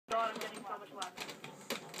god, I'm getting so much left.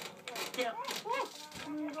 Damn.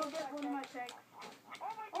 I'm gonna go get one of my picks.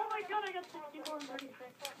 Oh my god, I got 64 and 36.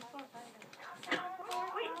 I'm so excited.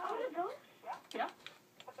 Wait, how did it go? Yeah?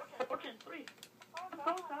 Fortune 3. I'm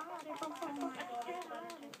so excited. Oh my god.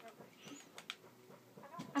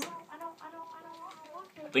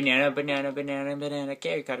 Banana, banana, banana, banana,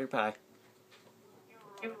 carrot cutter pie.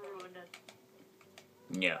 You ruined it.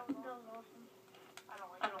 No.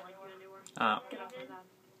 I don't like you anymore. Oh. Get off my map.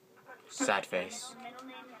 Sad face.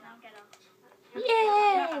 Yay!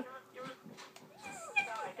 Die,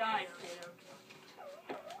 potato.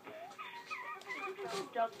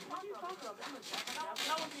 What are you talking about?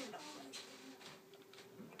 That wasn't even done.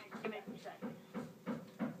 You make me sad.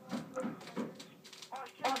 Oh,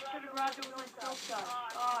 I should have grabbed it with my self-touch.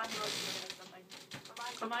 Oh, I knew I was going to get something.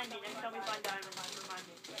 Remind me, next time we find diamonds, remind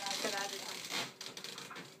me. Get out of it.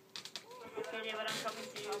 Okay, David, I'm coming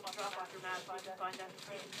to you to drop off your map so you can find us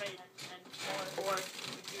and trade and or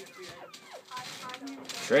use for your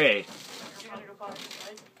items. Trade. You're gonna go follow me,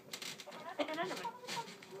 right? Hey, an enderman.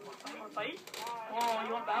 You wanna fight? Oh,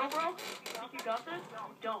 you want battle, bro? Think you got this?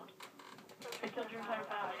 Don't. I killed your entire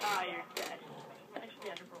family. Ah, you're dead. Thanks for the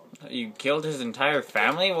ender pearls. You killed his entire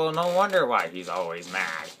family? Well, no wonder why he's always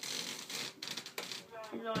mad.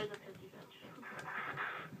 He's always a 50 cent.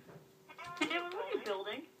 Hey, David, what are you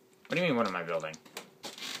building? What do you mean, what am I building?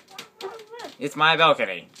 What is this? It's my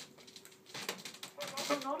balcony.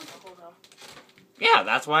 So noticeable, though. Yeah,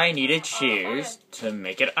 that's why I needed shears to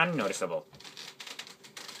make it unnoticeable.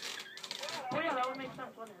 Oh yeah, that would make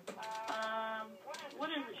sense, wouldn't it? What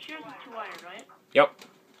is it? Shears is 2 iron, right? Yep.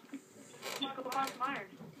 Just go find some iron.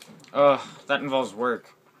 Ugh, that involves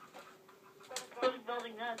work. So is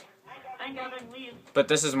building this. I ain't gathering leaves. But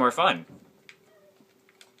this is more fun.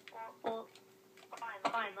 Well,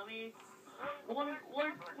 fine, let me... One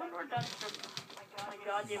more done for... Oh my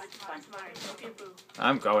god, David, just find some iron. Don't be a boo.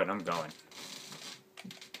 I'm going. And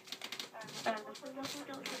this is definitely like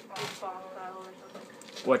a big boss style or something.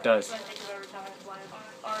 What does? So I think of every time I fly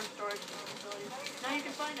our storage facilities. Now you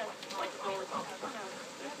can find us. Like, totally. No,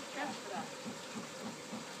 there's a chest for that.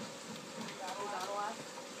 Battle axe.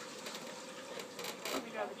 Let me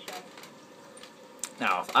grab a chest.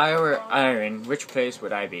 Now, if I were iron, which place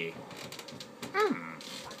would I be?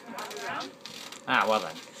 Underground? Ah, well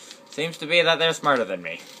then. Seems to be that they're smarter than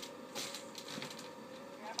me.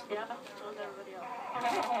 Yeah, so is everybody else.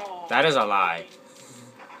 Oh. That is a lie.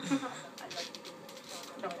 I like you.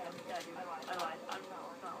 No, yeah, dude. I lied. I'm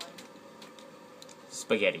not lying.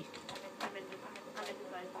 Spaghetti. I'm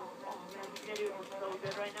indecisive. Oh man, spaghetti is so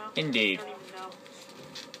good right now. Indeed. I don't even know.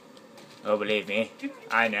 Oh, believe me,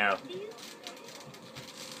 I know.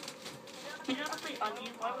 You know, honestly,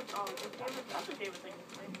 onions. Why would that's a David thing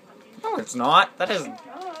to say. Onions. No, it's not. That is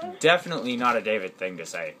God. definitely not a David thing to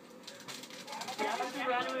say. Yeah, that's just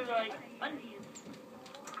randomly like onions.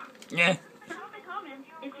 Yeah. Put in the comments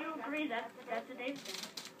if you agree that's a David thing.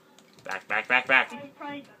 Back. You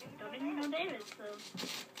probably don't even know David, so.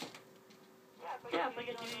 Yeah, if I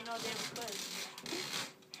get you know David quiz.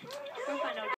 Of course I know